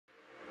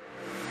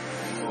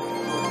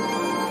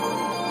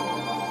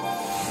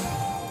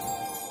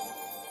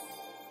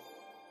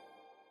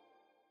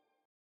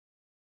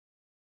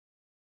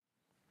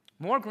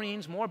More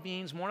greens, more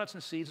beans, more nuts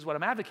and seeds is what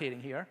I'm advocating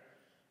here.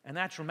 And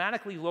that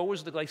dramatically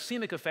lowers the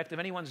glycemic effect of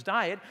anyone's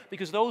diet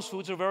because those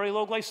foods are very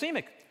low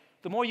glycemic.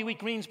 The more you eat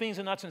greens, beans,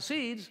 and nuts and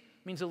seeds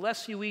means the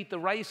less you eat the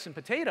rice and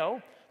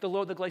potato, the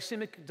lower the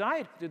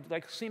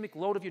glycemic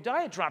load of your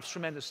diet drops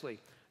tremendously.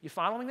 You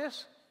following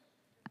this?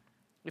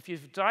 If your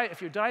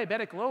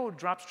diabetic load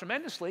drops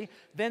tremendously,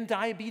 then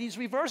diabetes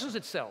reverses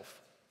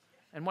itself.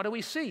 And what do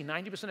we see?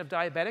 90% of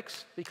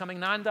diabetics becoming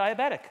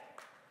non-diabetic.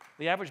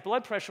 The average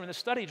blood pressure in the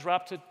study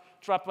dropped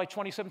by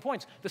 27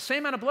 points. The same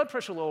amount of blood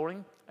pressure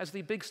lowering as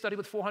the big study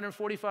with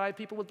 445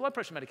 people with blood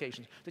pressure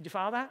medications. Did you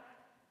follow that?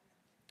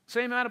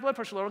 Same amount of blood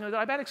pressure lowering in the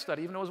diabetic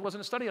study, even though it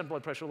wasn't a study on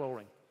blood pressure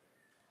lowering.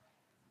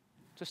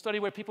 It's a study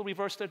where people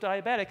reversed their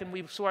diabetic, and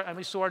we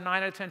saw 9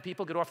 out of 10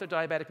 people get off their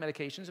diabetic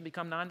medications and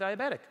become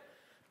non-diabetic.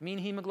 Mean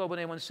hemoglobin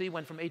A1C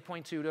went from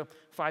 8.2 to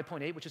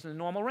 5.8, which is in the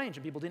normal range,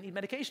 and people didn't need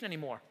medication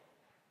anymore.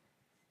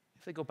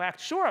 If they go back,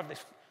 sure,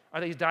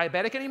 are they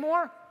diabetic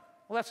anymore?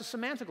 Well, that's a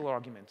semantical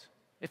argument.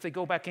 If they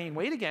go back gaining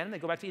weight again, they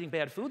go back to eating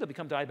bad food, they'll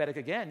become diabetic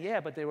again. Yeah,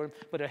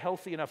 but a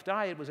healthy enough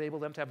diet was able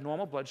them to have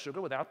normal blood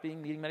sugar without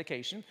needing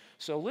medication.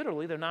 So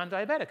literally, they're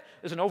non-diabetic.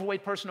 Is an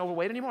overweight person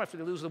overweight anymore? If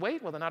they lose the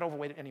weight, well, they're not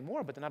overweight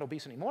anymore, but they're not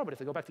obese anymore. But if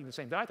they go back to eating the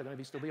same diet, they're going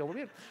to still be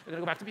overweight. They're going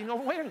to go back to being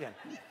overweight again.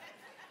 We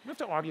have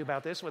to argue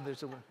about this, whether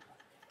it's a...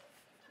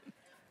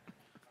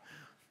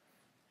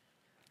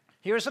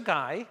 Here's a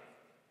guy,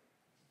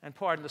 and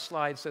pardon the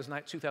slide says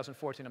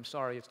 2014, I'm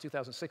sorry, it's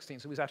 2016,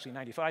 so he's actually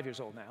 95 years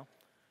old now.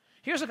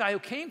 Here's a guy who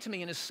came to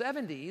me in his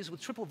 70s with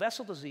triple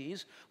vessel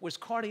disease, where his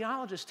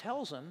cardiologist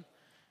tells him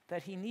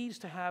that he needs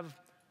to have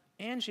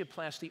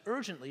angioplasty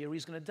urgently or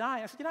he's going to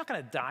die. I said, you're not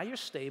going to die, you're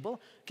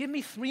stable. Give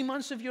me 3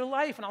 months of your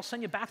life and I'll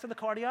send you back to the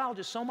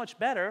cardiologist so much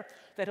better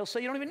that he'll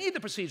say you don't even need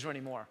the procedure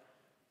anymore.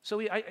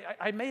 So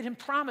I made him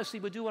promise he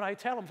would do what I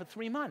tell him for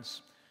 3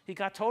 months. He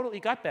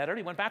got better.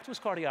 He went back to his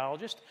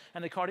cardiologist,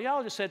 and the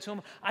cardiologist said to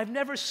him, I've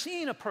never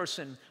seen a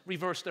person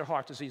reverse their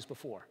heart disease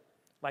before,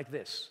 like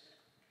this.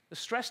 The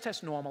stress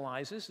test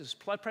normalizes. His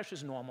blood pressure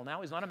is normal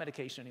now. He's not on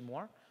medication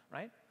anymore,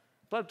 right?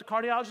 But the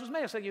cardiologist was me.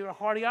 I said, you're a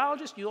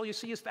cardiologist. All you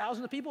see is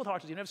thousands of people with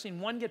heart disease. You've never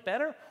seen one get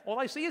better? All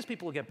I see is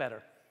people who get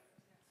better.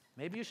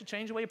 Maybe you should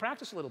change the way you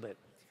practice a little bit.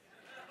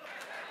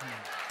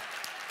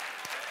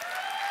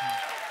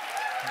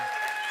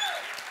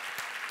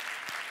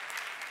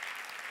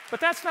 But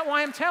that's not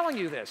why I'm telling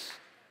you this.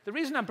 The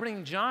reason I'm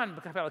bringing John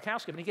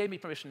Pawlikowski, and he gives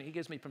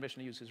me permission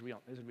to use his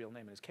real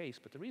name in his case,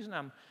 but the reason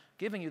I'm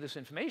giving you this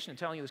information and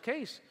telling you his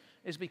case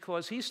is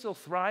because he's still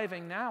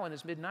thriving now in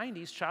his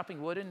mid-90s,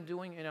 chopping wood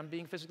and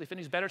being physically fit.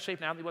 He's better shape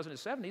now than he was in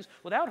his 70s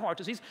without heart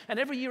disease. And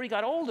every year he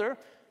got older,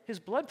 his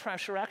blood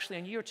pressure actually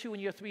in year 2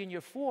 and year 3 and year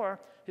 4,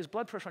 his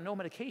blood pressure on no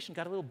medication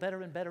got a little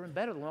better and better and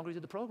better the longer he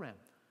did the program.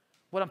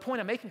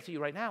 Point I'm making to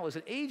you right now is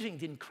that aging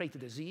didn't create the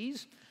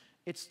disease.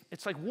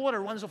 It's like water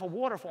runs off a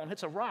waterfall and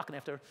hits a rock, and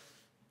after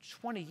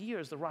 20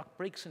 years, the rock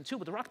breaks in two,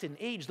 but the rock didn't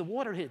age. The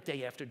water hit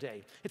day after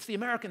day. It's the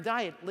American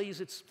diet lays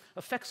its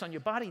effects on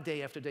your body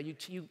day after day.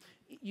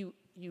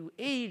 You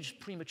age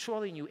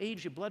prematurely, and you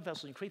age your blood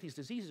vessels, and you create these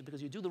diseases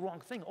because you do the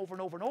wrong thing over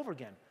and over and over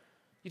again.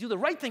 You do the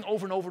right thing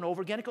over and over and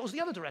over again, it goes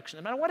the other direction,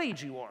 no matter what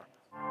age you are.